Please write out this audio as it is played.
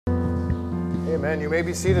Amen. You may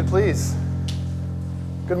be seated, please.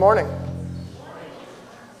 Good morning.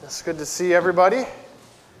 It's good to see everybody.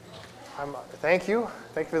 Thank you.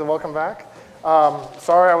 Thank you for the welcome back.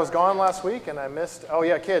 Sorry I was gone last week and I missed. Oh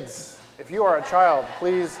yeah, kids. If you are a child,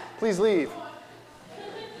 please leave.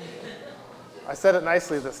 I said it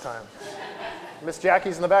nicely this time. Miss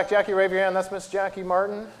Jackie's in the back. Jackie, wave your hand. That's Miss Jackie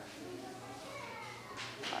Martin.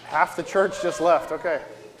 Half the church just left. Okay.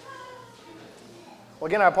 Well,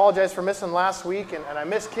 again, I apologize for missing last week, and I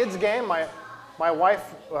missed kids' game. My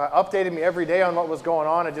wife updated me every day on what was going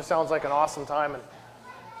on. It just sounds like an awesome time. And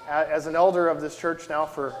as an elder of this church now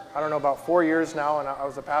for, about 4 years now, and I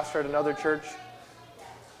was a pastor at another church,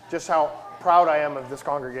 just how proud I am of this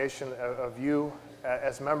congregation, of you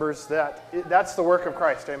as members. That's the work of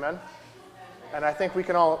Christ, amen? And I think we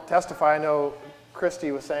can all testify. I know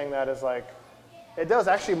Christy was saying that as like, it does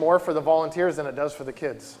actually more for the volunteers than it does for the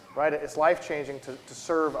kids, right? It's life-changing to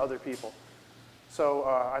serve other people. So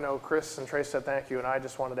I know Chris and Trace said thank you, and I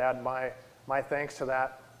just wanted to add my thanks to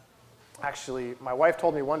that. Actually, my wife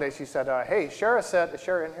told me one day, she said, hey, Shara said, is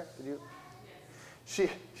Shara in here? Did you?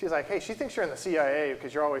 She's like, hey, she thinks you're in the CIA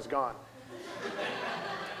because you're always gone.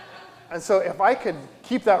 And so if I could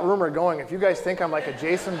keep that rumor going, if you guys think I'm like a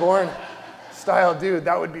Jason Bourne style dude,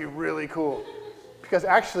 that would be really cool. Because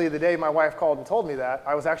actually, the day my wife called and told me that,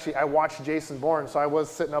 I watched Jason Bourne, so I was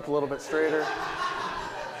sitting up a little bit straighter.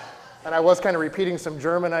 And I was kind of repeating some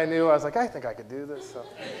German I knew. I was like, I think I could do this. So,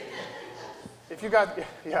 if you got,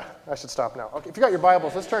 I should stop now. Okay, if you got your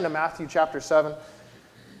Bibles, let's turn to Matthew chapter 7.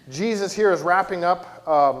 Jesus here is wrapping up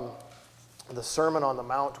the Sermon on the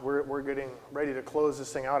Mount. We're getting ready to close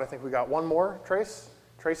this thing out. I think we got one more. Trace,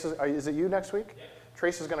 is it you next week? Yeah.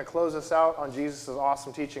 Trace is going to close us out on Jesus'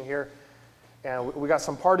 awesome teaching here. And we got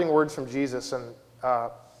some parting words from Jesus, and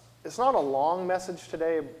it's not a long message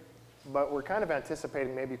today, but we're kind of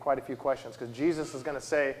anticipating maybe quite a few questions, because Jesus is going to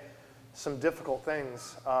say some difficult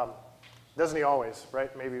things. Doesn't he always,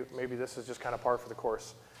 right? Maybe this is just kind of par for the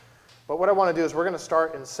course. But what I want to do is we're going to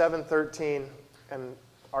start in 7:13, and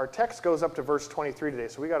our text goes up to verse 23 today.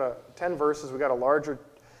 So we got 10 verses. We got a larger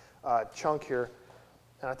chunk here,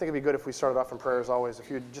 and I think it'd be good if we started off in prayer as always.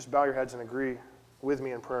 If you'd just bow your heads and agree with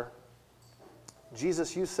me in prayer.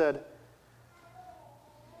 Jesus, you said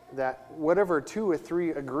that whatever 2 or 3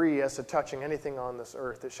 agree as to touching anything on this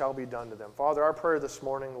earth, it shall be done to them. Father, our prayer this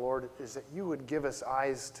morning, Lord, is that you would give us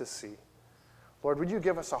eyes to see. Lord, would you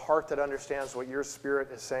give us a heart that understands what your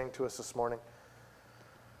Spirit is saying to us this morning?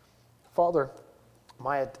 Father,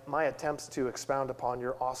 my attempts to expound upon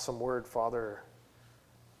your awesome word, Father,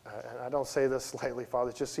 and I don't say this lightly, Father,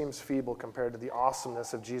 it just seems feeble compared to the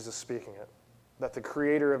awesomeness of Jesus speaking it. That the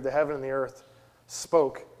creator of the heaven and the earth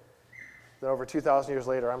spoke, that over 2,000 years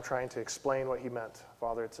later, I'm trying to explain what he meant.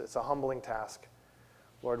 Father, it's a humbling task.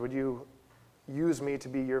 Lord, would you use me to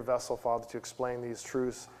be your vessel, Father, to explain these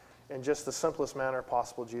truths in just the simplest manner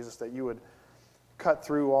possible, Jesus, that you would cut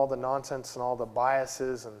through all the nonsense and all the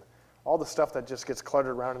biases and all the stuff that just gets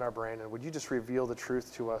cluttered around in our brain, and would you just reveal the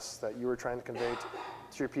truth to us that you were trying to convey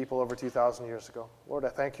to your people over 2,000 years ago. Lord, I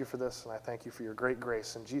thank you for this, and I thank you for your great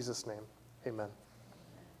grace. In Jesus' name, amen.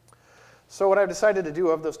 So what I've decided to do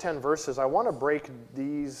of those 10 verses, I want to break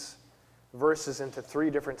these verses into 3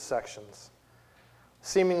 different sections.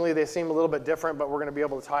 Seemingly they seem a little bit different, but we're going to be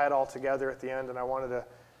able to tie it all together at the end, and I wanted to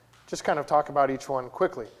just kind of talk about each one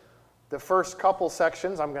quickly. The first couple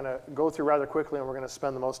sections I'm going to go through rather quickly, and we're going to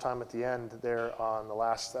spend the most time at the end there on the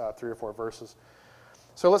last 3 or 4 verses.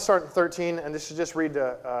 So let's start in 13, and this should just read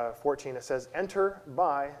to 14. It says, "Enter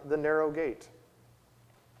by the narrow gate,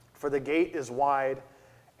 for the gate is wide,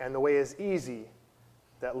 and the way is easy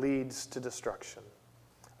that leads to destruction.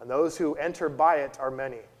 And those who enter by it are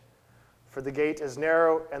many. For the gate is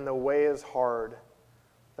narrow and the way is hard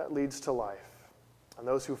that leads to life. And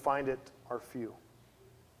those who find it are few."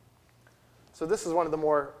 So this is one of the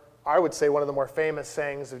more famous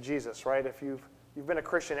sayings of Jesus, right? If you've been a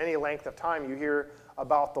Christian any length of time, you hear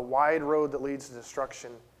about the wide road that leads to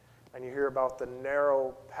destruction, and you hear about the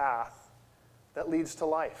narrow path that leads to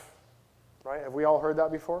life. Right? Have we all heard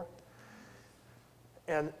that before?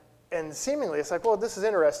 And seemingly, it's like, well, this is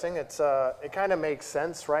interesting. It kind of makes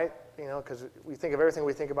sense, right? Because we think of everything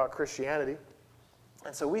we think about Christianity.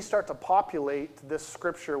 And so we start to populate this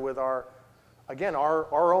scripture with our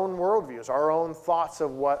own worldviews, our own thoughts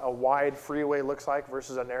of what a wide freeway looks like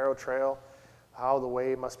versus a narrow trail, how the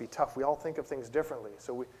way must be tough. We all think of things differently.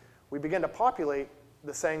 So we begin to populate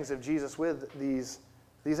the sayings of Jesus with these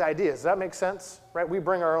ideas. Does that make sense? Right? We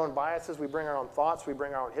bring our own biases, we bring our own thoughts, we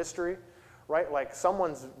bring our own history, right? Like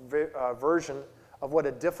someone's version of what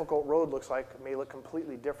a difficult road looks like may look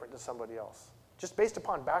completely different to somebody else, just based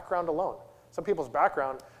upon background alone. Some people's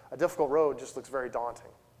background, a difficult road just looks very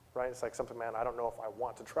daunting, right? It's like something, man, I don't know if I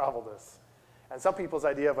want to travel this. And some people's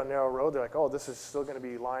idea of a narrow road, they're like, oh, this is still going to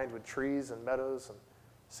be lined with trees and meadows and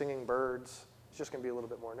singing birds. It's just going to be a little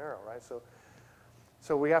bit more narrow, right?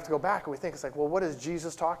 So we have to go back and we think, it's like, well, what is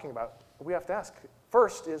Jesus talking about? We have to ask.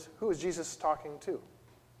 First is, who is Jesus talking to?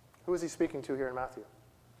 Who is he speaking to here in Matthew?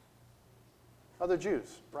 Other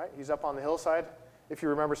Jews, right? He's up on the hillside. If you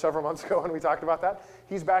remember several months ago when we talked about that,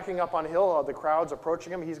 he's backing up on a hill. The crowd's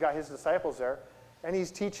approaching him. He's got his disciples there, and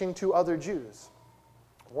he's teaching to other Jews.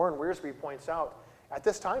 Warren Wiersbe points out, at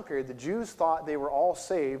this time period, the Jews thought they were all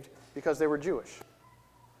saved because they were Jewish.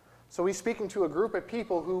 So he's speaking to a group of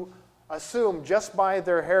people who assume just by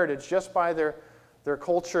their heritage, just by their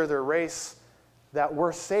culture, their race, that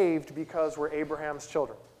we're saved because we're Abraham's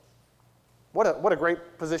children. What a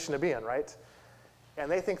great position to be in, right? And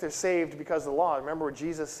they think they're saved because of the law. Remember what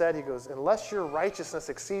Jesus said? He goes, unless your righteousness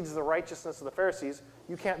exceeds the righteousness of the Pharisees,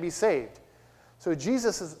 you can't be saved. So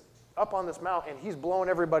Jesus is up on this mountain, and he's blowing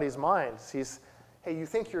everybody's minds. Hey, you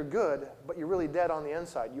think you're good, but you're really dead on the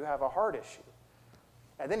inside. You have a heart issue.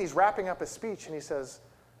 And then he's wrapping up his speech, and he says,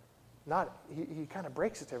 he kind of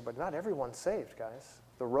breaks it to everybody. Not everyone's saved, guys.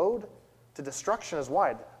 The road to destruction is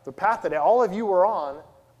wide. The path that all of you are on,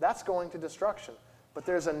 that's going to destruction. But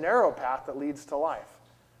there's a narrow path that leads to life.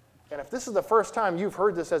 And if this is the first time you've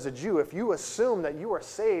heard this as a Jew, if you assume that you are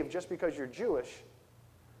saved just because you're Jewish,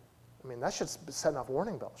 I mean, that should set off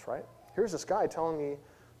warning bells, right? Here's this guy telling me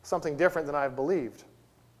something different than I've believed.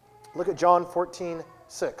 Look at John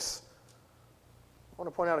 14:6. I want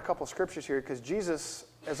to point out a couple of scriptures here because Jesus,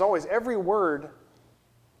 as always, every word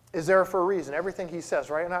is there for a reason. Everything he says,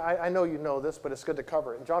 right? And I know you know this, but it's good to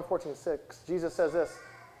cover it. In John 14:6, Jesus says this,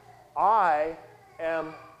 I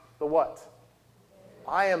am the what?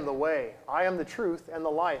 I am the way. I am the truth and the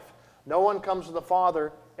life. No one comes to the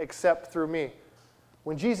Father except through me.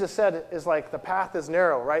 When Jesus said it is like the path is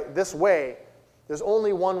narrow, right? This way, there's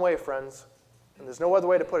only one way, friends. And there's no other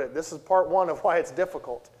way to put it. This is part one of why it's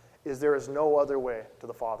difficult, is there is no other way to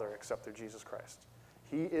the Father except through Jesus Christ.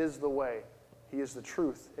 He is the way. He is the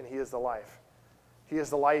truth, and he is the life. He is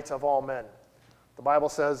the light of all men. The Bible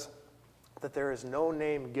says that there is no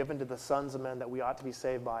name given to the sons of men that we ought to be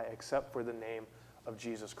saved by except for the name of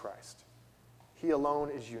Jesus Christ. He alone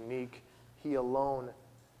is unique. He alone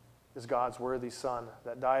is God's worthy Son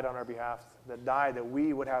that died on our behalf, that died that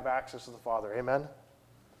we would have access to the Father. Amen?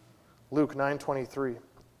 Luke 9:23.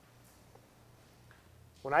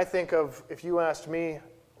 When I think of, if you asked me,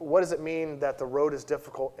 what does it mean that the road is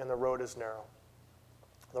difficult and the road is narrow?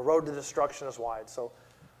 The road to destruction is wide. So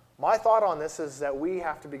my thought on this is that we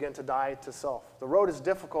have to begin to die to self. The road is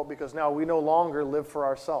difficult because now we no longer live for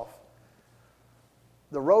ourselves.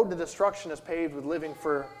 The road to destruction is paved with living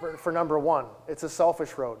for number one. It's a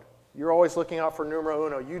selfish road. You're always looking out for numero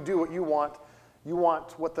uno. You do what you want. You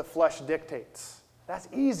want what the flesh dictates. That's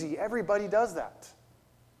easy. Everybody does that.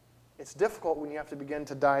 It's difficult when you have to begin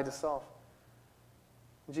to die to self.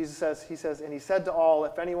 Jesus says, and he said to all,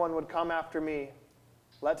 if anyone would come after me,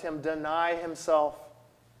 let him deny himself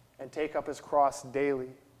and take up his cross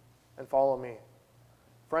daily and follow me.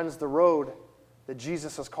 Friends, the road that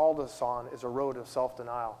Jesus has called us on is a road of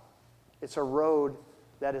self-denial. It's a road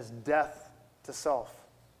that is death to self.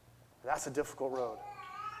 And that's a difficult road.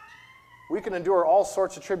 We can endure all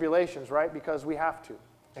sorts of tribulations, right? Because we have to.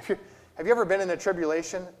 Have you ever been in a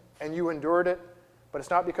tribulation and you endured it, but it's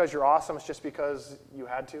not because you're awesome, it's just because you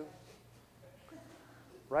had to?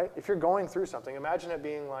 Right? If you're going through something, imagine it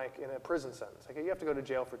being like in a prison sentence. Like you have to go to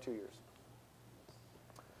jail for 2 years.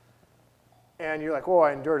 And you're like, whoa,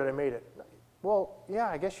 I endured it, I made it. Well, yeah,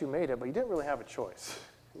 I guess you made it, but you didn't really have a choice.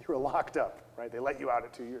 You were locked up, right? They let you out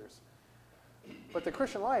at 2 years. But the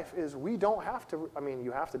Christian life is we don't have to,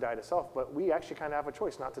 you have to die to self, but we actually kind of have a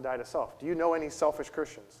choice not to die to self. Do you know any selfish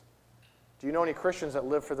Christians? Do you know any Christians that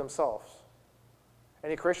live for themselves?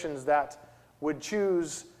 Any Christians that would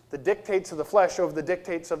choose the dictates of the flesh over the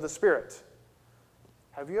dictates of the Spirit?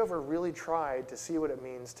 Have you ever really tried to see what it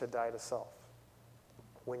means to die to self?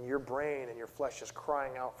 When your brain and your flesh is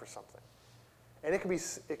crying out for something. And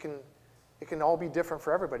it can all be different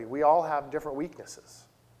for everybody. We all have different weaknesses.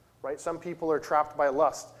 Right? Some people are trapped by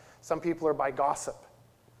lust. Some people are by gossip.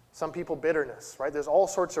 Some people bitterness, right? There's all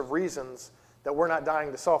sorts of reasons that we're not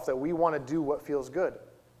dying to self, that we want to do what feels good.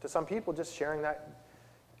 To some people, just sharing that,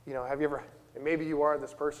 have you ever, and maybe you are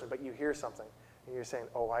this person, but you hear something, and you're saying,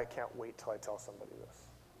 oh, I can't wait till I tell somebody this.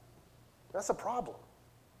 That's a problem,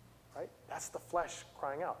 right? That's the flesh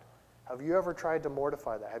crying out. Have you ever tried to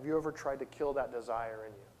mortify that? Have you ever tried to kill that desire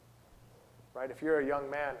in you? Right? If you're a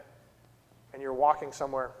young man and you're walking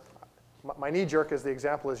somewhere, My knee jerk is the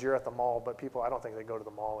example is you're at the mall, but people, I don't think they go to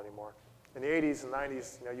the mall anymore. In the 80s and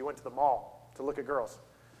 90s, you went to the mall to look at girls.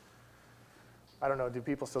 I don't know, do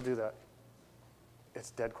people still do that?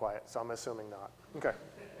 It's dead quiet, so I'm assuming not. Okay.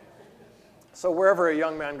 So wherever a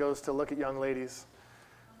young man goes to look at young ladies,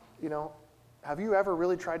 have you ever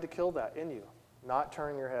really tried to kill that in you? Not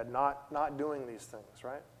turning your head, not doing these things,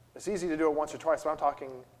 right? It's easy to do it once or twice, but I'm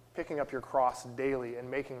talking picking up your cross daily and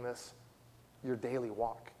making this your daily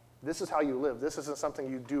walk. This is how you live. This isn't something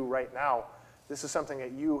you do right now. This is something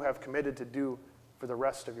that you have committed to do for the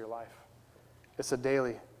rest of your life. It's a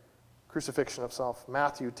daily crucifixion of self.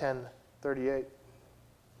 Matthew 10:38.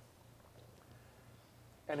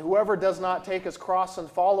 And whoever does not take his cross and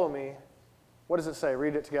follow me, what does it say?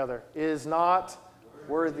 Read it together. Is not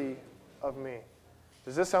worthy of me.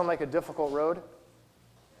 Does this sound like a difficult road?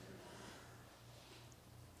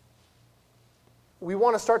 We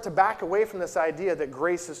want to start to back away from this idea that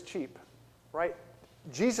grace is cheap, right?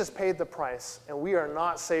 Jesus paid the price, and we are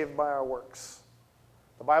not saved by our works.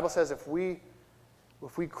 The Bible says if we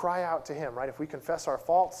cry out to him, right? If we confess our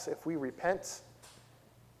faults, if we repent,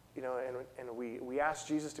 and we ask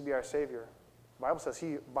Jesus to be our Savior, the Bible says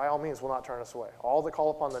he, by all means, will not turn us away. All that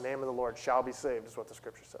call upon the name of the Lord shall be saved, is what the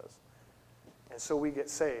Scripture says. And so we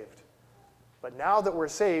get saved. But now that we're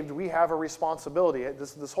saved, we have a responsibility.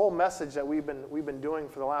 This whole message that we've been doing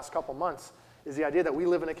for the last couple months is the idea that we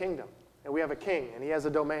live in a kingdom, and we have a king, and he has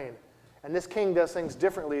a domain. And this king does things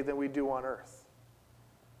differently than we do on earth.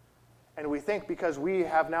 And we think because we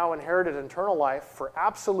have now inherited eternal life for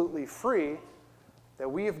absolutely free, that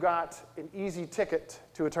we've got an easy ticket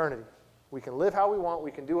to eternity. We can live how we want,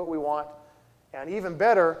 we can do what we want, and even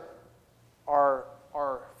better, our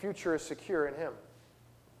future is secure in him.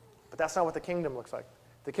 But that's not what the kingdom looks like.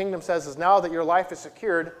 The kingdom says is now that your life is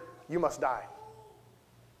secured, you must die.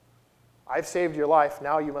 I've saved your life,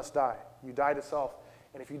 now you must die. You die to self.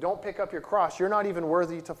 And if you don't pick up your cross, you're not even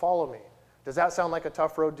worthy to follow me. Does that sound like a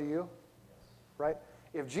tough road to you? Right?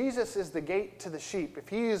 If Jesus is the gate to the sheep, if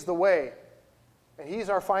he is the way, and he's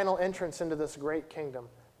our final entrance into this great kingdom,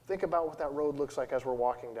 think about what that road looks like as we're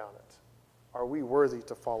walking down it. Are we worthy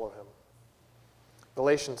to follow him?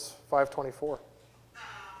 Galatians 5:24.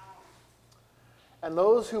 And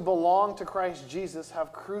those who belong to Christ Jesus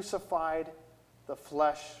have crucified the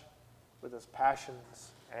flesh with its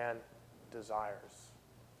passions and desires.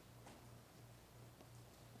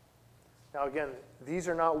 Now again, these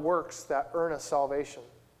are not works that earn us salvation.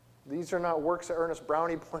 These are not works that earn us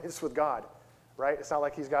brownie points with God, right? It's not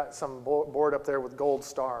like he's got some board up there with gold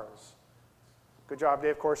stars. Good job,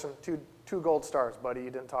 Dave Corson. Two gold stars, buddy.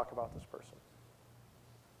 You didn't talk about this person.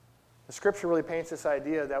 The Scripture really paints this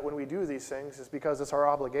idea that when we do these things, it's because it's our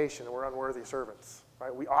obligation and we're unworthy servants.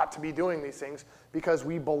 Right? We ought to be doing these things because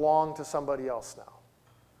we belong to somebody else now.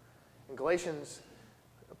 In Galatians,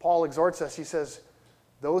 Paul exhorts us. He says,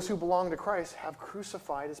 those who belong to Christ have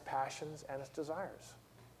crucified his passions and his desires.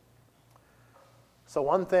 So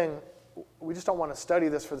one thing, we just don't want to study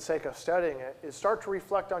this for the sake of studying it, is start to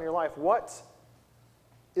reflect on your life. What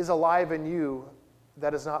is alive in you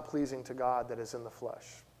that is not pleasing to God, that is in the flesh?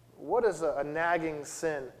 What is a nagging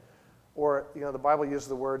sin, or the Bible uses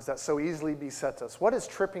the words that so easily beset us? What is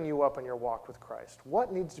tripping you up in your walk with Christ?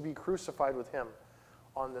 What needs to be crucified with him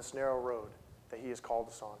on this narrow road that he has called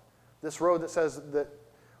us on? This road that says that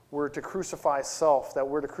we're to crucify self, that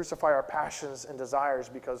we're to crucify our passions and desires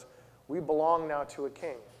because we belong now to a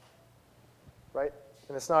king, right?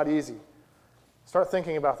 And it's not easy. Start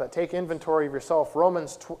thinking about that. Take inventory of yourself.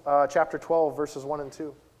 Romans chapter 12, verses 1 and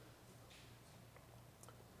 2.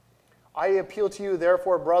 I appeal to you,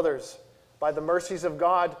 therefore, brothers, by the mercies of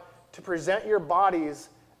God, to present your bodies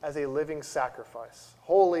as a living sacrifice,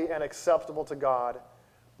 holy and acceptable to God,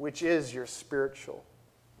 which is your spiritual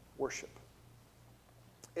worship.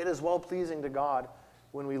 It is well-pleasing to God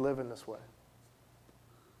when we live in this way.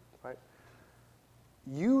 Right?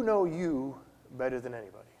 You know you better than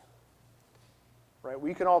anybody. Right?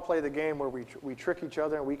 We can all play the game where we trick each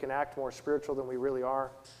other and we can act more spiritual than we really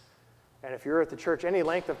are. And if you're at the church any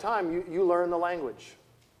length of time, you learn the language.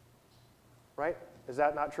 Right? Is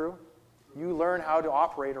that not true? You learn how to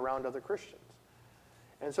operate around other Christians.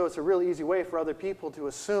 And so it's a really easy way for other people to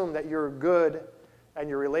assume that you're good and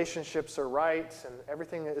your relationships are right and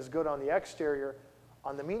everything is good on the exterior.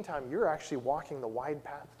 On the meantime, you're actually walking the wide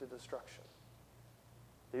path to destruction.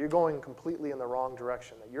 That you're going completely in the wrong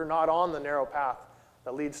direction. That you're not on the narrow path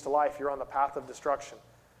that leads to life. You're on the path of destruction.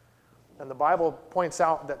 And the Bible points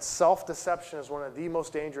out that self-deception is one of the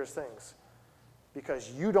most dangerous things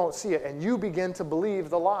because you don't see it and you begin to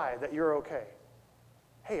believe the lie that you're okay.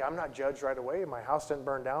 Hey, I'm not judged right away. My house didn't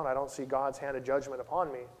burn down. I don't see God's hand of judgment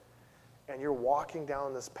upon me. and you're walking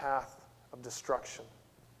down this path of destruction.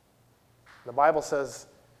 The Bible says,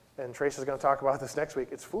 and Trace is going to talk about this next week,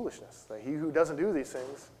 it's foolishness. That he who doesn't do these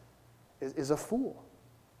things is a fool,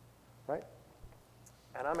 right?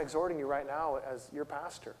 And I'm exhorting you right now as your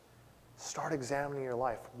pastor, start examining your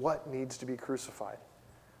life. What needs to be crucified?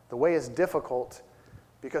 The way is difficult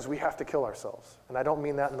because we have to kill ourselves. And I don't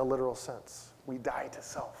mean that in the literal sense. We die to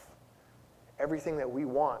self. Everything that we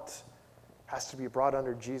want has to be brought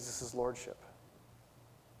under Jesus' lordship.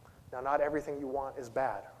 Now, not everything you want is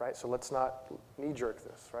bad, right? So let's not knee-jerk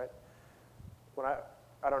this, right? When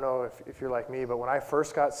I don't know if you're like me, but when I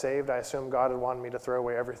first got saved, I assumed God had wanted me to throw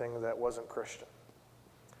away everything that wasn't Christian.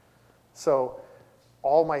 So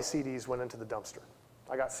all my CDs went into the dumpster.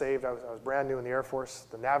 I got saved. I was brand new in the Air Force.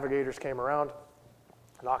 The navigators came around,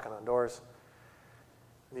 knocking on doors.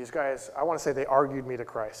 And these guys, I want to say they argued me to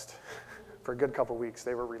Christ for a good couple weeks.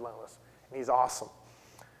 They were relentless. And he's awesome.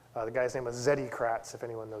 The guy's name was Zeddy Kratz, if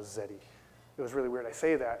anyone knows Zeddy. It was really weird. I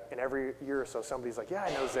say that, and every year or so somebody's like, yeah,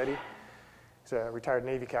 I know Zeddy. He's a retired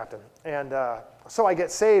Navy captain. And so I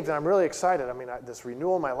get saved, and I'm really excited. I mean, this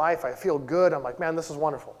renewal in my life, I feel good. I'm like, man, this is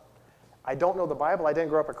wonderful. I don't know the Bible. I didn't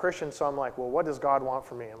grow up a Christian, so I'm like, well, what does God want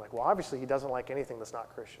from me? I'm like, well, obviously he doesn't like anything that's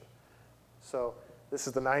not Christian. So this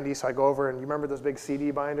is the 90s, so I go over, and you remember those big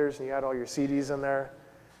CD binders, and you had all your CDs in there?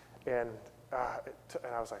 And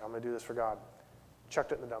I was like, I'm going to do this for God.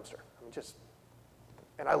 Chucked it in the dumpster. I mean,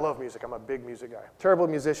 and I love music. I'm a big music guy. Terrible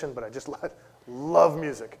musician, but I just love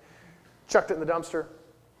music. Chucked it in the dumpster.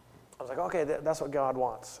 I was like, okay, that's what God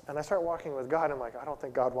wants. And I start walking with God. I'm like, I don't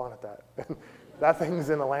think God wanted that. That thing's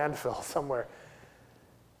in a landfill somewhere.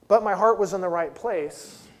 But my heart was in the right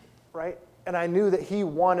place, right? And I knew that he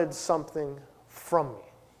wanted something from me,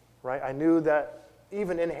 right? I knew that,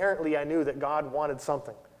 even inherently, I knew that God wanted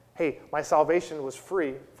something. Hey, my salvation was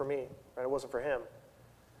free for me, right? It wasn't for him.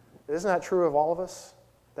 Isn't that true of all of us?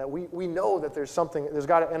 That we know that there's something,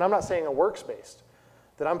 and I'm not saying a works-based,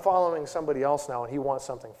 that I'm following somebody else now and he wants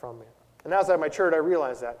something from me. And as I matured, I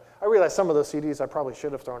realized that. I realized some of those CDs I probably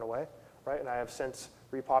should have thrown away, right? And I have since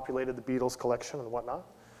repopulated the Beatles collection and whatnot.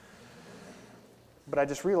 But I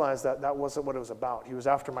just realized that that wasn't what it was about. He was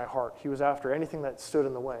after my heart. He was after anything that stood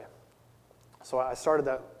in the way. So I started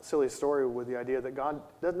that silly story with the idea that God,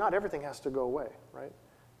 not everything has to go away, right?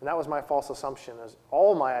 And that was my false assumption, as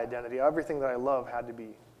all my identity, everything that I love had to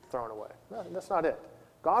be thrown away. No, that's not it.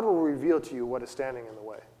 God will reveal to you what is standing in the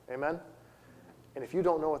way. Amen? And if you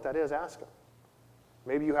don't know what that is, ask him.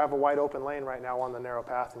 Maybe you have a wide open lane right now on the narrow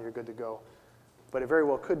path and you're good to go. But it very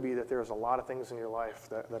well could be that there's a lot of things in your life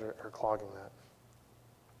that are clogging that.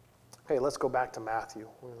 Okay, let's go back to Matthew.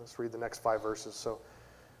 Let's read the next 5 verses. So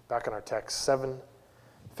back in our text,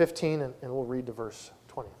 7:15, and we'll read to verse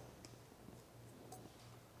 20.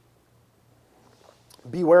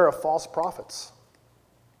 Beware of false prophets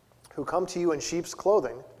who come to you in sheep's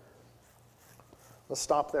clothing. Let's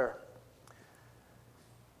stop there.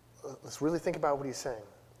 Let's really think about what he's saying.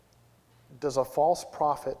 Does a false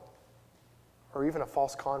prophet or even a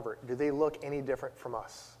false convert, do they look any different from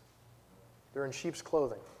us? They're in sheep's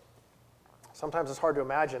clothing. Sometimes it's hard to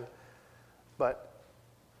imagine, but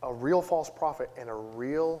a real false prophet and a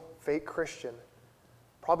real fake Christian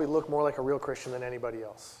probably look more like a real Christian than anybody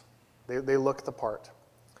else. They look the part.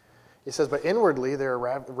 It says, but inwardly they are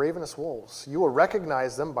ravenous wolves. You will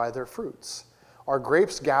recognize them by their fruits. Are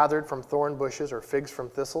grapes gathered from thorn bushes or figs from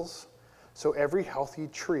thistles? So every healthy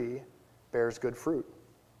tree bears good fruit.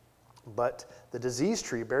 But the diseased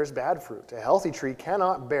tree bears bad fruit. A healthy tree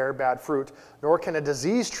cannot bear bad fruit, nor can a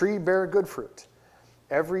diseased tree bear good fruit.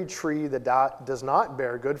 Every tree that does not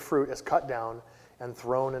bear good fruit is cut down and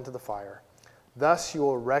thrown into the fire. Thus you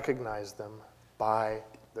will recognize them by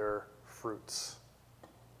their fruits.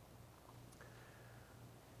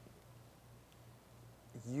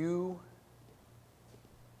 You,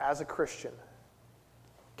 as a Christian,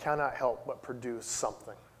 cannot help but produce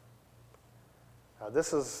something. Now,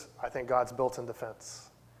 this is, I think, God's built-in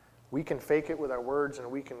defense. We can fake it with our words,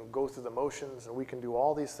 and we can go through the motions, and we can do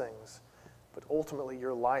all these things, but ultimately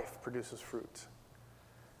your life produces fruit.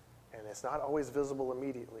 And it's not always visible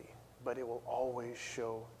immediately, but it will always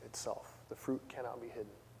show itself. The fruit cannot be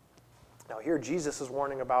hidden. Now here Jesus is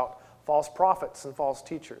warning about false prophets and false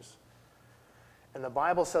teachers. And the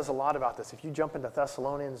Bible says a lot about this. If you jump into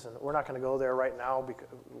Thessalonians, and we're not going to go there right now because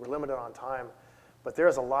we're limited on time, but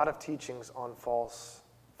there's a lot of teachings on false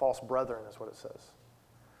brethren is what it says.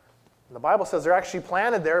 And the Bible says they're actually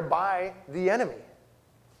planted there by the enemy,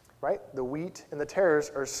 right? The wheat and the tares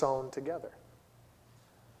are sown together.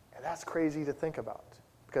 And that's crazy to think about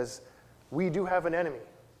because we do have an enemy.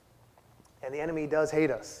 And the enemy does hate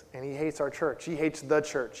us, and he hates our church. He hates the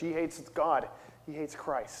church. He hates God. He hates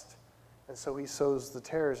Christ. And so he sows the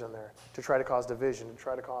tares in there to try to cause division, to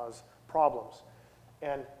try to cause problems.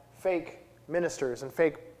 And fake ministers and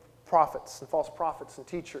fake prophets and false prophets and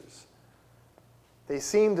teachers, they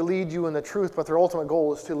seem to lead you in the truth, but their ultimate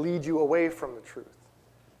goal is to lead you away from the truth.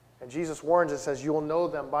 And Jesus warns us, says, you will know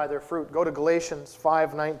them by their fruit. Go to Galatians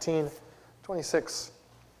 5:19, 26.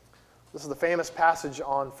 This is the famous passage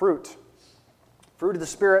on fruit. Fruit of the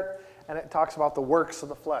Spirit, and it talks about the works of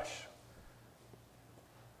the flesh.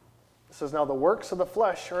 It says, now the works of the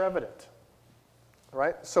flesh are evident.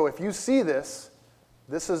 Right? So if you see this,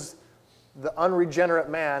 this is the unregenerate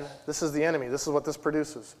man. This is the enemy. This is what this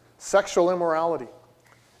produces. Sexual immorality,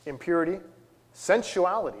 impurity,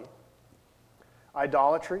 sensuality,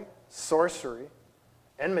 idolatry, sorcery,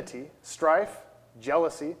 enmity, strife,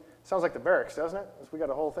 jealousy. Sounds like the barracks, doesn't it? We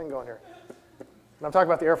got a whole thing going here. And I'm talking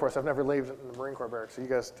about the Air Force. I've never lived in the Marine Corps barracks, so you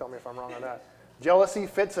guys tell me if I'm wrong on that. Jealousy,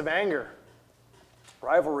 fits of anger,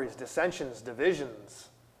 rivalries, dissensions, divisions,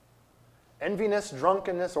 enviness,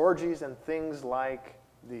 drunkenness, orgies, and things like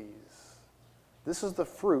these. This is the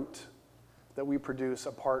fruit that we produce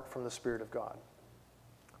apart from the Spirit of God.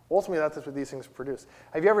 Ultimately, that's what these things produce.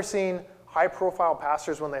 Have you ever seen high-profile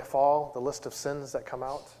pastors when they fall, the list of sins that come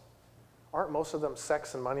out? Aren't most of them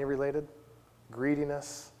sex and money related?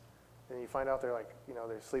 Greediness. And you find out they're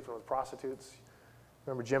they're sleeping with prostitutes.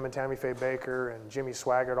 Remember Jim and Tammy Faye Baker and Jimmy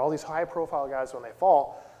Swaggart, all these high-profile guys when they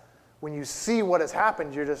fall, when you see what has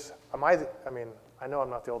happened, you're just, I know I'm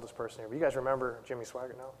not the oldest person here, but you guys remember Jimmy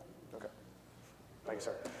Swaggart now? Okay. Thank you,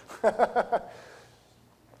 sir.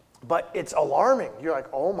 But it's alarming. You're like,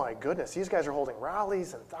 oh my goodness, these guys are holding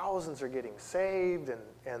rallies and thousands are getting saved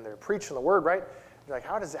and they're preaching the word, right? You're like,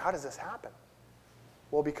 how does this happen?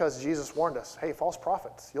 Well, because Jesus warned us, hey, false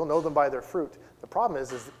prophets, you'll know them by their fruit. The problem is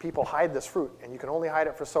that people hide this fruit, and you can only hide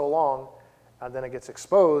it for so long, and then it gets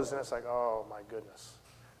exposed, and it's like, oh my goodness,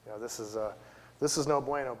 this is no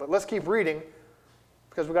bueno. But let's keep reading,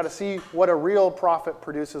 because we've got to see what a real prophet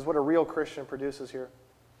produces, what a real Christian produces here.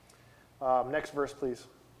 Next verse, please.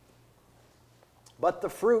 But the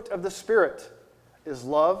fruit of the Spirit is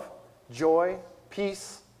love, joy,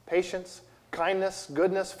 peace, patience, kindness,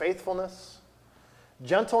 goodness, faithfulness,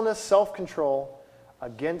 gentleness, self-control.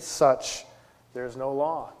 Against such there is no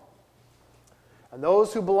law. And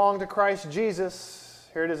those who belong to Christ Jesus,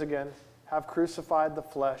 here it is again, have crucified the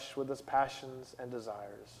flesh with its passions and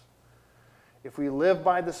desires. If we live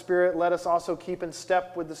by the Spirit, let us also keep in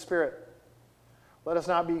step with the Spirit. Let us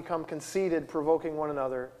not become conceited, provoking one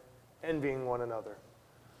another, envying one another.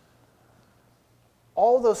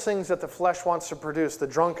 All those things that the flesh wants to produce, the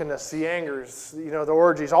drunkenness, the angers, the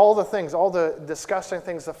orgies, all the things, all the disgusting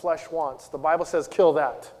things the flesh wants, the Bible says kill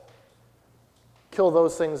that. Kill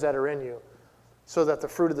those things that are in you so that the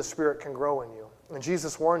fruit of the Spirit can grow in you. And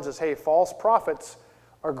Jesus warns us, hey, false prophets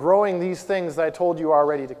are growing these things that I told you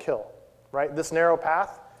already to kill. Right? This narrow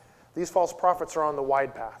path, these false prophets are on the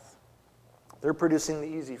wide path. They're producing the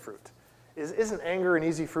easy fruit. Isn't anger an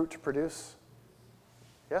easy fruit to produce?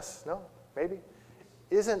 Yes? No? Maybe?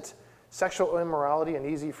 Isn't sexual immorality an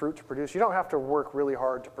easy fruit to produce? You don't have to work really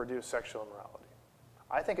hard to produce sexual immorality.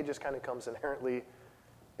 I think it just kind of comes inherently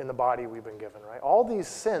in the body we've been given, right? All these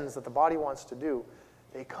sins that the body wants to do,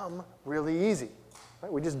 they come really easy.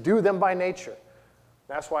 Right? We just do them by nature.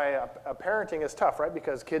 That's why parenting is tough, right?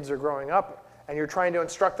 Because kids are growing up and you're trying to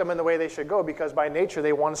instruct them in the way they should go because by nature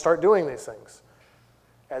they want to start doing these things.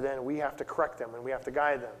 And then we have to correct them and we have to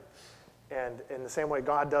guide them. And in the same way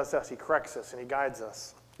God does us, he corrects us and he guides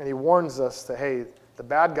us. And he warns us that, hey, the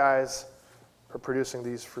bad guys are producing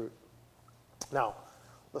these fruit. Now,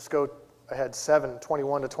 let's go ahead,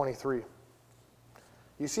 7:21 to 23.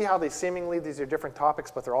 You see how these are different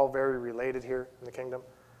topics, but they're all very related here in the kingdom?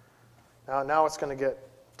 Now it's going to get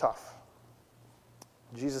tough.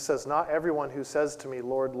 Jesus says, not everyone who says to me,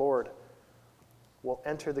 Lord, Lord, will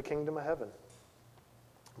enter the kingdom of heaven,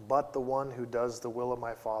 but the one who does the will of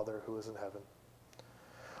my Father who is in heaven.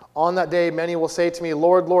 On that day, many will say to me,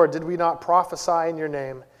 Lord, Lord, did we not prophesy in your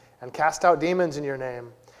name and cast out demons in your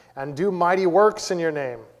name and do mighty works in your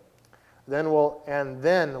name? Then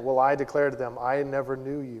will I declare to them, I never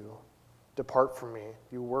knew you. Depart from me,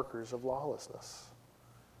 you workers of lawlessness.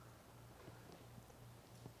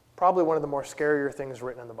 Probably one of the more scarier things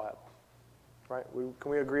written in the Bible. Right?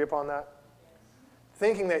 Can we agree upon that?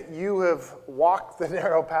 Thinking that you have walked the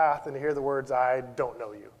narrow path and hear the words, I don't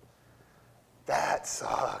know you. That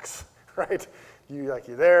sucks, right? You're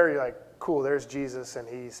there, you're like, cool, there's Jesus, and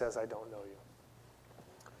he says, I don't know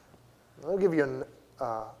you. I'll give you an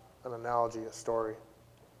analogy, a story.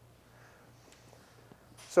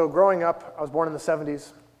 So growing up, I was born in the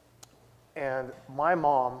 70s, and my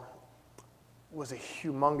mom was a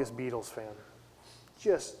humongous Beatles fan.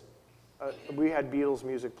 We had Beatles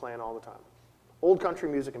music playing all the time. Old country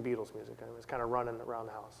music and Beatles music. And it was kind of running around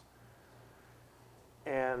the house.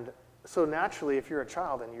 And so naturally, if you're a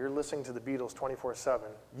child and you're listening to the Beatles 24/7,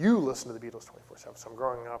 you listen to the Beatles 24/7. So I'm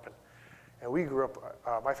growing up, and we grew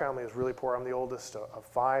up, my family was really poor. I'm the oldest of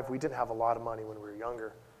 5. We didn't have a lot of money when we were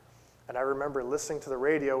younger. And I remember listening to the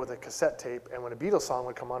radio with a cassette tape, and when a Beatles song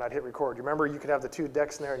would come on, I'd hit record. You remember you could have the 2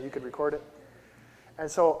 decks in there and you could record it?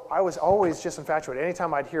 And so I was always just infatuated.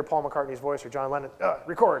 Anytime I'd hear Paul McCartney's voice or John Lennon,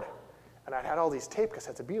 record. And I'd had all these tape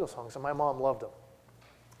cassettes of Beatles songs, and my mom loved them.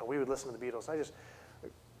 And we would listen to the Beatles. I just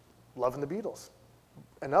loving the Beatles.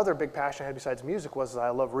 Another big passion I had besides music was that I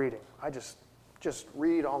love reading. I just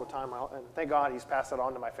read all the time, and thank God he's passed that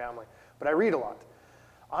on to my family. But I read a lot.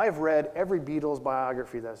 I've read every Beatles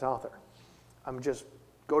biography that's out there. I'm just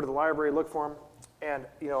go to the library, look for them, and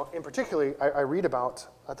in particular, I read about.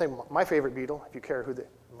 I think my favorite Beatle, if you care who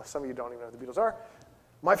some of you don't even know who the Beatles are.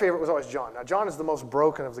 My favorite was always John. Now John is the most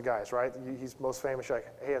broken of the guys, right? He's most famous. Like,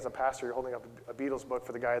 hey, as a pastor, you're holding up a Beatles book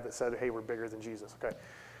for the guy that said, "Hey, we're bigger than Jesus." Okay,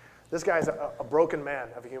 this guy's a broken man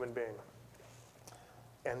of a human being,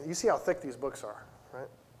 and you see how thick these books are, right?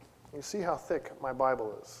 You see how thick my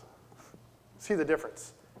Bible is. See the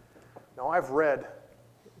difference. Now, I've read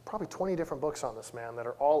probably 20 different books on this man that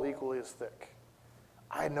are all equally as thick.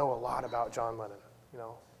 I know a lot about John Lennon,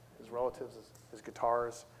 his relatives, his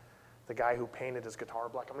guitars, the guy who painted his guitar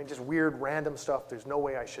black. I mean, just weird, random stuff there's no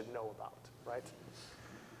way I should know about, right?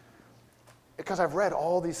 Because I've read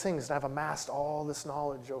all these things, and I've amassed all this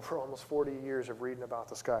knowledge over almost 40 years of reading about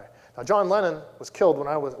this guy. Now, John Lennon was killed when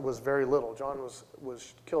I was very little. John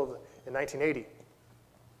was killed in 1980.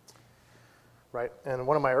 Right? And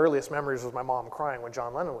one of my earliest memories was my mom crying when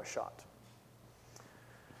John Lennon was shot.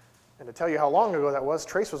 And to tell you how long ago that was,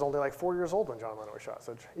 Trace was only like 4 years old when John Lennon was shot.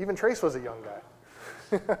 So even Trace was a young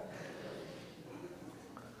guy.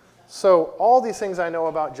 So all these things I know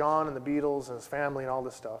about John and the Beatles and his family and all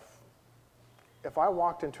this stuff, if I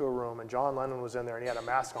walked into a room and John Lennon was in there and he had a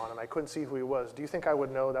mask on and I couldn't see who he was, do you think I would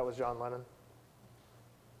know that was John Lennon?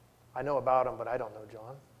 I know about him, but I don't know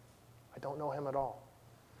John. I don't know him at all.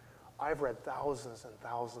 I've read thousands and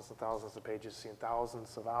thousands and thousands of pages, seen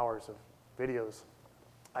thousands of hours of videos.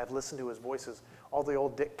 I've listened to his voices, all the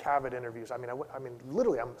old Dick Cavett interviews. I mean,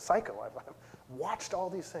 literally, I'm psycho. I've watched all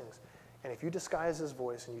these things. And if you disguise his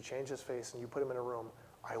voice and you change his face and you put him in a room,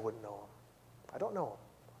 I wouldn't know him. I don't know him.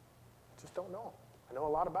 I just don't know him. I know a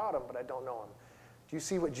lot about him, but I don't know him. Do you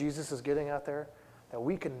see what Jesus is getting at there? That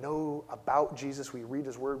we can know about Jesus. We read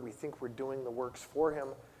his word. We think we're doing the works for him.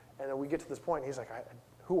 And then we get to this point, and he's like,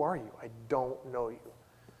 who are you? I don't know you.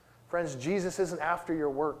 Friends, Jesus isn't after your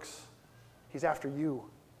works. He's after you.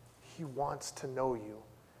 He wants to know you,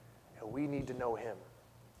 and we need to know him.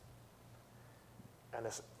 And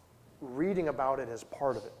reading about it is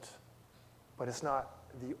part of it, but it's not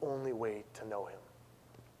the only way to know him.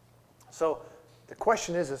 So the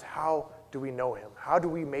question is how do we know him? How do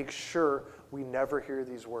we make sure we never hear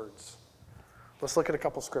these words? Let's look at a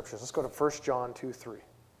couple scriptures. Let's go to 1 John 2:3.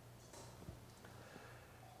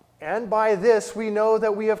 And by this we know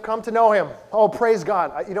that we have come to know him. Oh, praise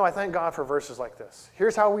God. I thank God for verses like this.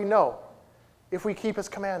 Here's how we know. If we keep his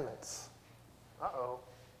commandments. Uh-oh.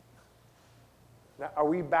 Now, are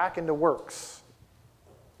we back into works?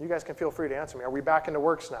 You guys can feel free to answer me. Are we back into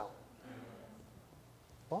works now?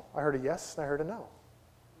 Well, I heard a yes and I heard a no.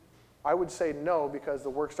 I would say no because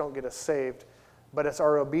the works don't get us saved, but it's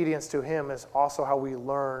our obedience to him is also how we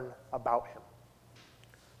learn about him.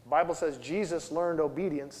 The Bible says Jesus learned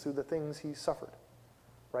obedience through the things he suffered,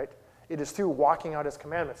 right? It is through walking out his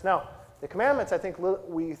commandments. Now, the commandments, I think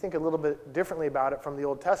we think a little bit differently about it from the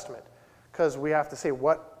Old Testament because we have to say,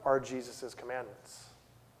 what are Jesus' commandments?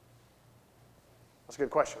 That's a good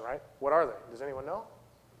question, right? What are they? Does anyone know?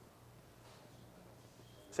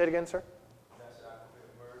 Say it again, sir.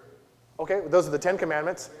 Okay, those are the 10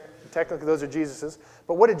 commandments. Technically, those are Jesus's.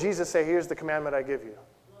 But what did Jesus say? Here's the commandment I give you.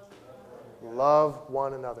 Love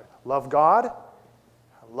one another. Love God.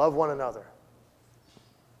 Love one another.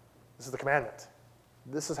 This is the commandment.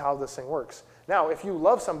 This is how this thing works. Now, if you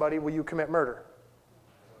love somebody, will you commit murder?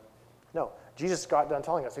 No. Jesus got done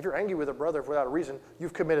telling us, if you're angry with a brother without a reason,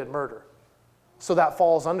 you've committed murder. So that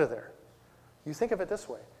falls under there. You think of it this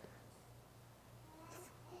way.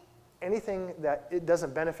 Anything that it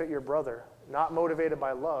doesn't benefit your brother, not motivated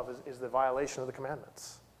by love, is the violation of the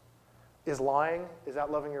commandments. Is lying, is that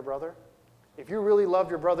loving your brother? If you really loved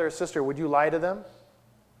your brother or sister, would you lie to them?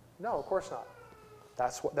 No, of course not.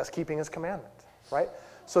 That's keeping his commandment, right?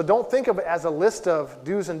 So don't think of it as a list of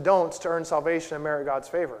do's and don'ts to earn salvation and merit God's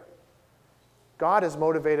favor. God is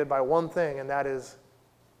motivated by one thing, and that is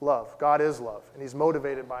love. God is love, and he's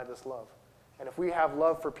motivated by this love. And if we have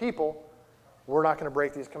love for people, we're not going to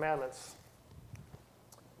break these commandments.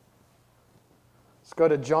 Let's go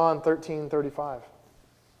to John 13:35.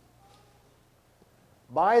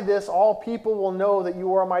 By this all people will know that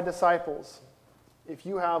you are my disciples, if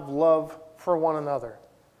you have love for one another.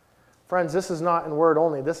 Friends, this is not in word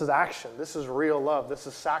only. This is action. This is real love. This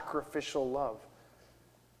is sacrificial love.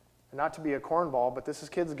 And not to be a cornball, but this is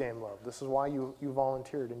kids' game love. This is why you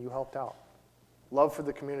volunteered and you helped out. Love for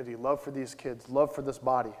the community, love for these kids, love for this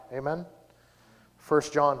body. Amen? 1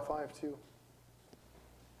 John 5:2.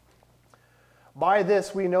 By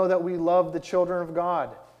this we know that we love the children of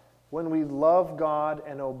God, when we love God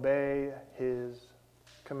and obey his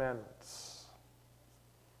commandments.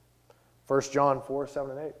 1 John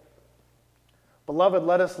 4:7 and 8. Beloved,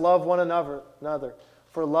 let us love one another,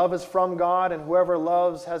 for love is from God, and whoever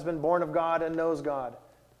loves has been born of God and knows God.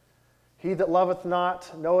 He that loveth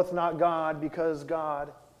not knoweth not God, because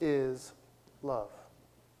God is love.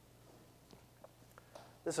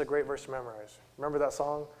 This is a great verse to memorize. Remember that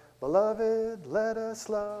song? Beloved, let us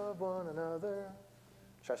love one another.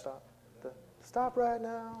 Should I stop? Stop right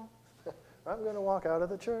now. I'm going to walk out of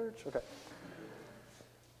the church. Okay.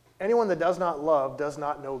 Anyone that does not love does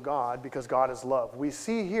not know God, because God is love. We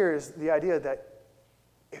see here is the idea that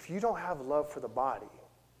if you don't have love for the body,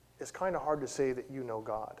 it's kind of hard to say that you know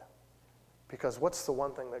God. Because what's the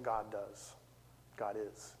one thing that God does? God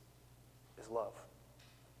is love.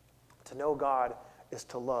 To know God is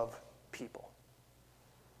to love people.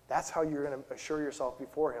 That's how you're going to assure yourself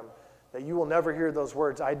before him that you will never hear those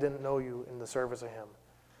words, I didn't know you, in the service of him.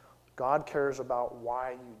 God cares about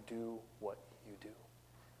why you do what you do.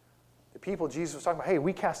 The people Jesus was talking about, hey,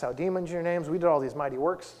 we cast out demons in your names, we did all these mighty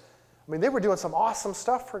works. I mean, they were doing some awesome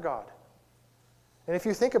stuff for God. And if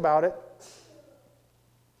you think about it,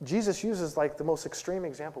 Jesus uses like the most extreme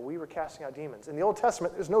example. We were casting out demons. In the Old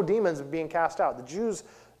Testament, there's no demons being cast out. The Jews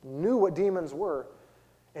knew what demons were.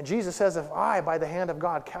 And Jesus says, if I, by the hand of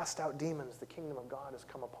God, cast out demons, the kingdom of God has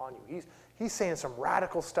come upon you. He's saying some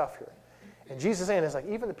radical stuff here. And Jesus is saying, it's like,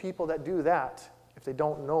 even the people that do that, if they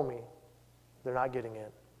don't know me, they're not getting in.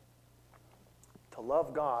 To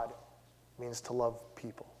love God means to love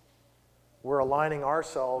people. We're aligning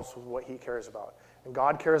ourselves with what he cares about. And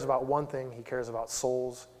God cares about one thing. He cares about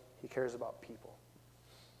souls. He cares about people.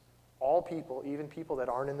 All people, even people that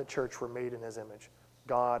aren't in the church, were made in his image.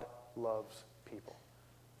 God loves people.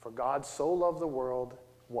 For God so loved the world,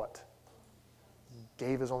 what?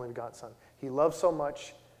 Gave his only begotten Son. He loved so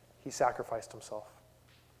much, he sacrificed himself.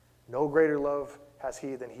 No greater love has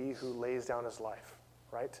he than he who lays down his life,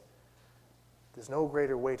 right? There's no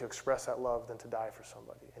greater way to express that love than to die for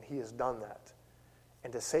somebody, and he has done that.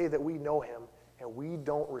 And to say that we know him and we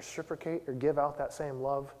don't reciprocate or give out that same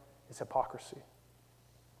love is hypocrisy.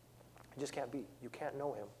 It just can't be. You can't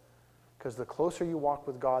know him. Because the closer you walk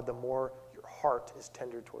with God, the more your heart is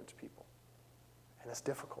tender towards people. And it's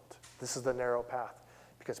difficult. This is the narrow path.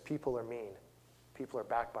 Because people are mean. People are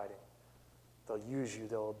backbiting. They'll use you.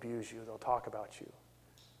 They'll abuse you. They'll talk about you.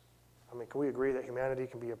 I mean, can we agree that humanity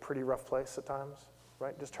can be a pretty rough place at times?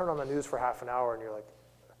 Right? Just turn on the news for half an hour and you're like,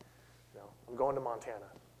 I'm going to Montana.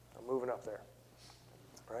 I'm moving up there.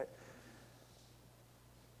 Right?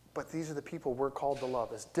 But these are the people we're called to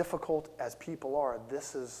love. As difficult as people are,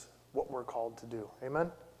 this is what we're called to do.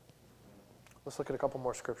 Amen? Let's look at a couple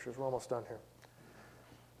more scriptures. We're almost done here.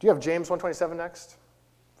 Do you have James 1:27 next,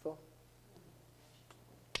 Phil?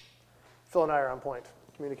 Phil and I are on point,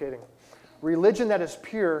 communicating. Religion that is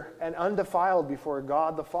pure and undefiled before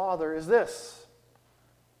God the Father is this: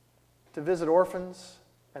 to visit orphans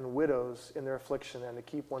and widows in their affliction and to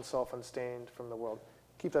keep oneself unstained from the world.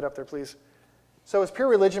 Keep that up there, please. So is pure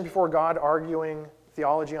religion before God arguing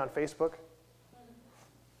theology on Facebook?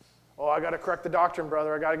 Oh, I got to correct the doctrine,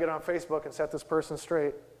 brother. I got to get on Facebook and set this person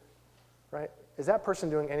straight. Right? Is that person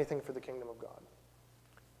doing anything for the kingdom of God?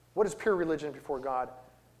 What is pure religion before God?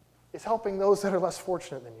 It's helping those that are less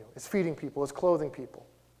fortunate than you. It's feeding people. It's clothing people.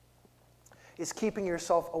 It's keeping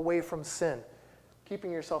yourself away from sin.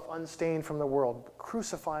 Keeping yourself unstained from the world.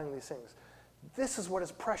 Crucifying these things. This is what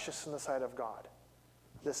is precious in the sight of God.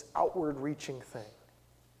 This outward reaching thing.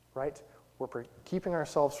 Right? We're keeping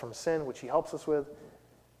ourselves from sin, which he helps us with.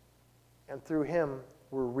 And through him,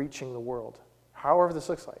 we're reaching the world. However this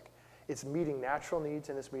looks like. It's meeting natural needs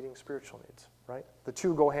and it's meeting spiritual needs, right? The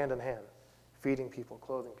two go hand in hand. Feeding people,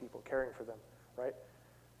 clothing people, caring for them, right?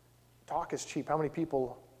 Talk is cheap. How many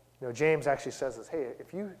people, James actually says this, hey,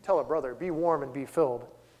 if you tell a brother, be warm and be filled,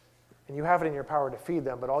 and you have it in your power to feed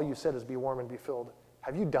them, but all you said is be warm and be filled.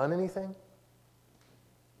 Have you done anything?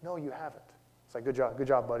 No, you haven't. It's like, good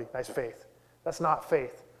job, buddy. Nice faith. That's not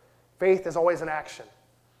faith. Faith is always an action.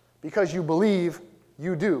 Because you believe,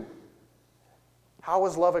 you do. How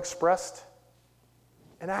is love expressed?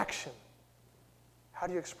 In action. How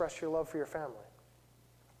do you express your love for your family?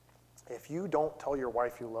 If you don't tell your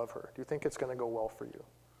wife you love her, do you think it's going to go well for you?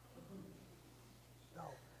 No.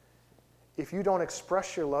 If you don't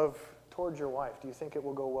express your love towards your wife, do you think it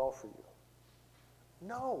will go well for you?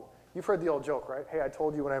 No. You've heard the old joke, right? Hey, I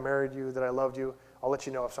told you when I married you that I loved you. I'll let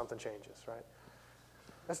you know if something changes, right?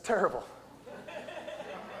 That's terrible.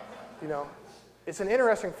 You know, it's an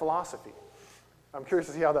interesting philosophy. I'm curious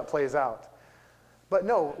to see how that plays out. But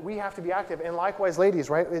no, we have to be active. And likewise, ladies,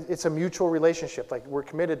 right? It's a mutual relationship. Like, we're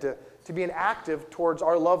committed to being active towards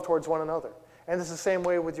our love towards one another. And it's the same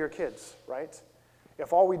way with your kids, right?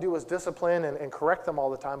 If all we do is discipline and correct them all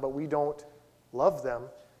the time, but we don't love them,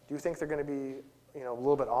 do you think they're going to be, a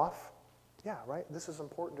little bit off? Yeah, right? This is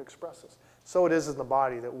important to express this. So it is in the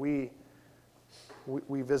body that we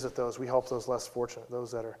visit those, we help those less fortunate,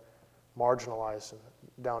 those that are marginalized and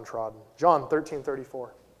downtrodden. John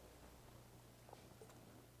 13:34.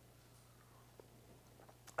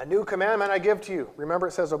 A new commandment I give to you. Remember,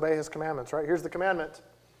 it says obey his commandments, right? Here's the commandment.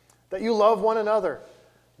 That you love one another.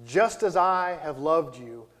 Just as I have loved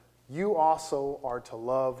you, you also are to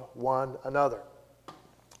love one another.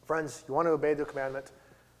 Friends, you want to obey the commandment,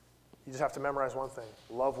 you just have to memorize one thing.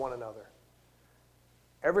 Love one another.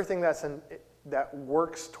 Everything that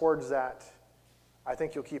works towards that, I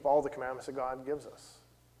think you'll keep all the commandments that God gives us.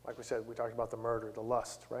 Like we said, we talked about the murder, the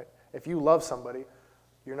lust, right? If you love somebody,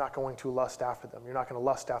 you're not going to lust after them. You're not going to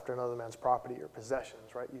lust after another man's property or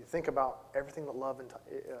possessions, right? You think about everything that love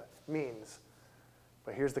means.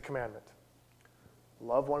 But here's the commandment.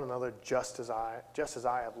 Love one another just as I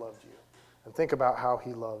have loved you. And think about how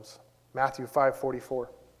he loves. Matthew 5:44.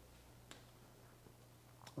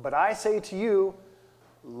 But I say to you,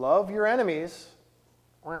 love your enemies.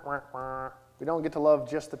 We don't get to love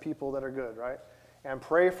just the people that are good, right? And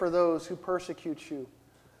pray for those who persecute you.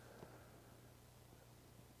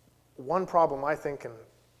 One problem, I think, and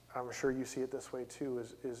I'm sure you see it this way too,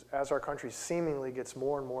 is as our country seemingly gets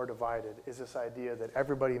more and more divided, is this idea that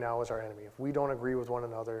everybody now is our enemy. If we don't agree with one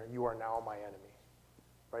another, you are now my enemy.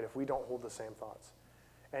 Right? If we don't hold the same thoughts.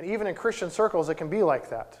 And even in Christian circles, it can be like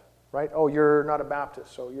that. Right? Oh, you're not a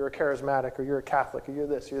Baptist, so you're a charismatic, or you're a Catholic, or you're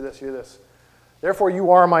this, you're this, you're this. Therefore,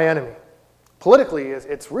 you are my enemy. Politically,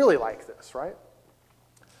 it's really like this, right?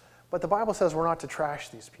 But the Bible says we're not to trash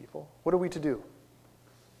these people. What are we to do?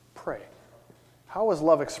 Pray. How is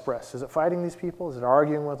love expressed? Is it fighting these people? Is it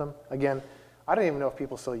arguing with them? Again, I don't even know if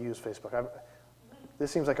people still use Facebook. This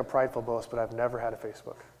seems like a prideful boast, but I've never had a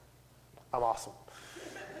Facebook. I'm awesome.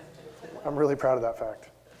 I'm really proud of that fact.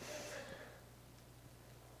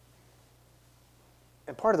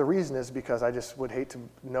 And part of the reason is because I just would hate to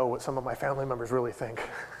know what some of my family members really think.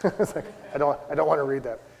 It's like, I don't want to read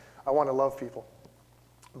that. I want to love people.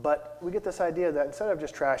 But we get this idea that instead of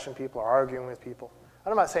just trashing people or arguing with people,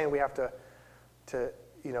 and I'm not saying we have to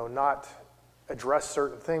not address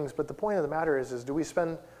certain things, but the point of the matter is do we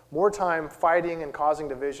spend more time fighting and causing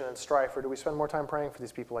division and strife, or do we spend more time praying for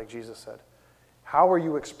these people like Jesus said? How are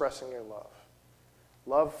you expressing your love?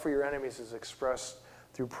 Love for your enemies is expressed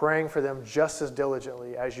through praying for them just as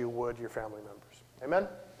diligently as you would your family members. Amen?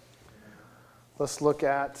 Let's look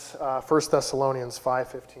at 1 Thessalonians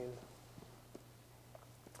 5:15.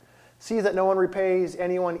 See that no one repays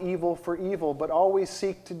anyone evil for evil, but always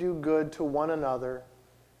seek to do good to one another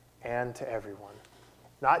and to everyone.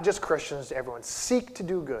 Not just Christians, to everyone. Seek to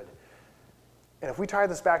do good. And if we tie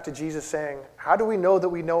this back to Jesus saying, how do we know that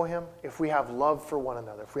we know him? If we have love for one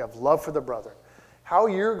another, if we have love for the brother. How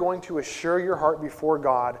you're going to assure your heart before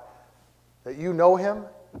God that you know him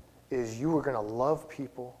is you are going to love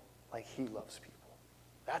people like he loves people.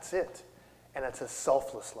 That's it. And it's a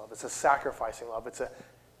selfless love. It's a sacrificing love.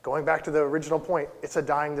 Going back to the original point, it's a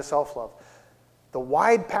dying to self-love. The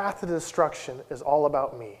wide path to destruction is all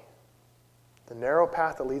about me. The narrow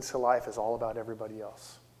path that leads to life is all about everybody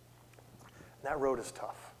else. And that road is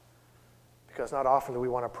tough. Because not often do we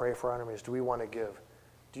want to pray for our enemies. Do we want to give?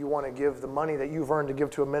 Do you want to give the money that you've earned to give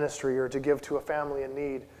to a ministry or to give to a family in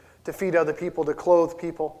need, to feed other people, to clothe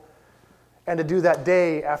people, and to do that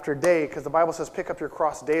day after day? Because the Bible says pick up your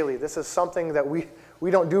cross daily. This is something that we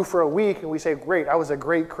don't do for a week and we say, great, I was a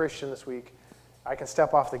great Christian this week. I can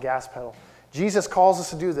step off the gas pedal. Jesus calls us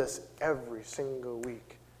to do this every single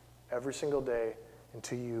week, every single day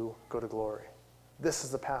until you go to glory. This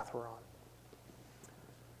is the path we're on.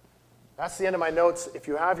 That's the end of my notes. If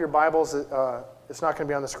you have your Bibles, it's not going to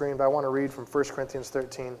be on the screen, but I want to read from 1 Corinthians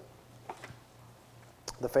 13,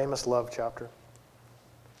 the famous love chapter.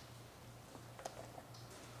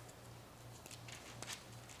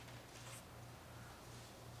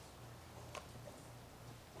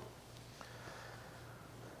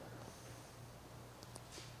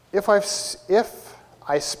 If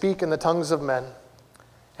I speak in the tongues of men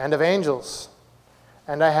and of angels,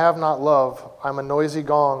 and I have not love, I'm a noisy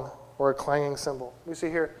gong or a clanging cymbal. We see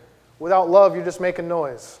here, without love, you're just making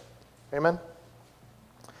noise. Amen?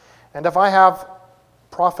 And if I have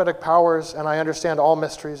prophetic powers, and I understand all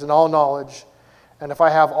mysteries and all knowledge, and if I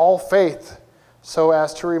have all faith so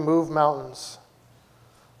as to remove mountains,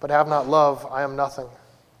 but have not love, I am nothing.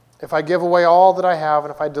 If I give away all that I have,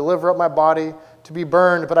 and if I deliver up my body to be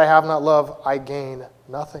burned, but I have not love, I gain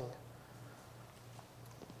nothing.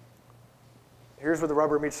 Here's where the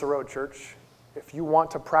rubber meets the road, church. If you want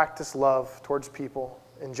to practice love towards people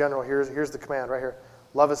in general, here's the command right here.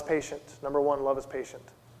 Love is patient. Number one, love is patient.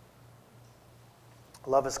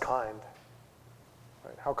 Love is kind.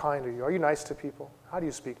 Right? How kind are you? Are you nice to people? How do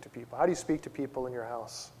you speak to people? How do you speak to people in your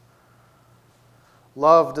house?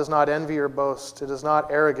 Love does not envy or boast. It is not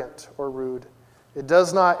arrogant or rude. It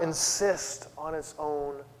does not insist on its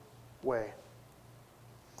own way.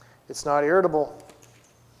 It's not irritable.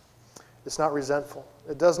 It's not resentful.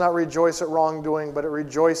 It does not rejoice at wrongdoing, but it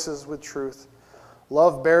rejoices with truth.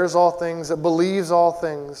 Love bears all things. It believes all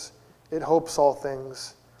things. It hopes all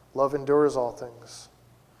things. Love endures all things.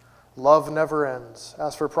 Love never ends.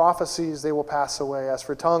 As for prophecies, they will pass away. As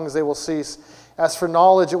for tongues, they will cease. As for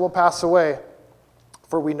knowledge, it will pass away.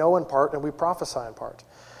 For we know in part and we prophesy in part.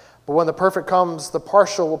 But when the perfect comes, the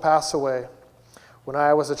partial will pass away. When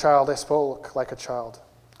I was a child, I spoke like a child.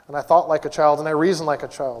 And I thought like a child, and I reasoned like a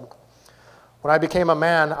child. When I became a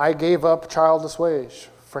man, I gave up childish ways.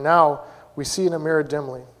 For now, we see in a mirror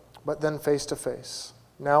dimly, but then face to face.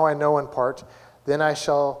 Now I know in part, then I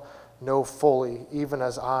shall know fully, even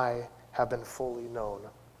as I have been fully known.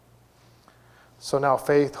 So now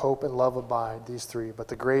faith, hope, and love abide, these three, but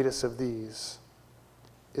the greatest of these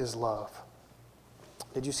is love.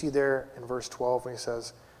 Did you see there in verse 12 when he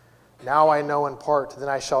says, now I know in part, then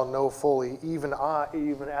I shall know fully, even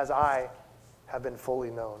as I have been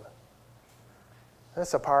fully known.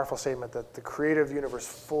 That's a powerful statement that the creator of the universe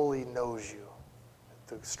fully knows you,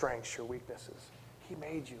 the strengths, your weaknesses. He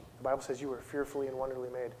made you. The Bible says you were fearfully and wonderfully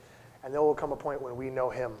made. And there will come a point when we know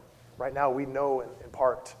him. Right now we know in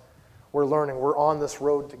part. We're learning. We're on this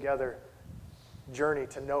road together, journey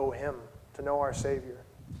to know him, to know our Savior.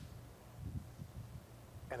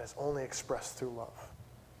 And it's only expressed through love.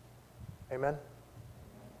 Amen?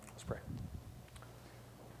 Let's pray.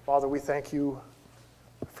 Father, we thank you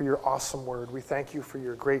for your awesome word. We thank you for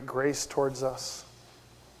your great grace towards us.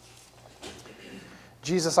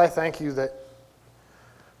 Jesus, I thank you that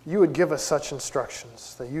you would give us such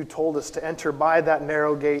instructions, that you told us to enter by that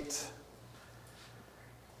narrow gate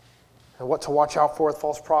and what to watch out for with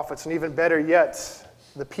false prophets, and even better yet,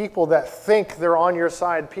 the people that think they're on your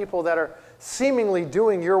side, people that are seemingly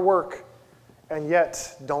doing your work and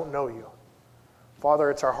yet don't know you.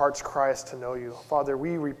 Father, it's our heart's cry to know you. Father,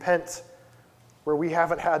 we repent where we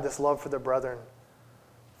haven't had this love for the brethren.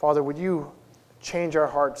 Father, would you change our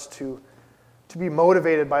hearts to be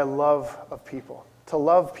motivated by love of people, to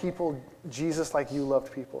love people, Jesus, like you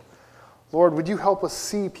loved people. Lord, would you help us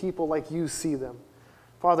see people like you see them?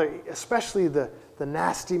 Father, especially the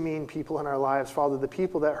nasty, mean people in our lives, Father, the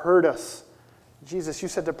people that hurt us. Jesus, you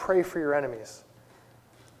said to pray for your enemies.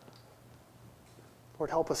 Lord,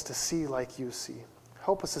 help us to see like you see.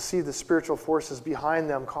 Help us to see the spiritual forces behind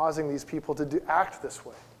them causing these people to act this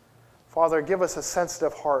way. Father, give us a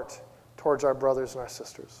sensitive heart towards our brothers and our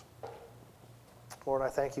sisters. Lord, I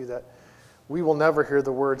thank you that we will never hear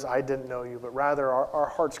the words, I didn't know you, but rather our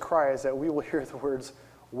heart's cry is that we will hear the words,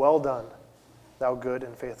 well done, thou good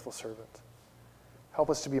and faithful servant. Help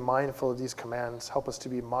us to be mindful of these commands. Help us to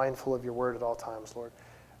be mindful of your word at all times, Lord.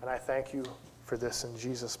 And I thank you for this in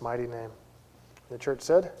Jesus' mighty name. The church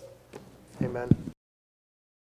said, amen.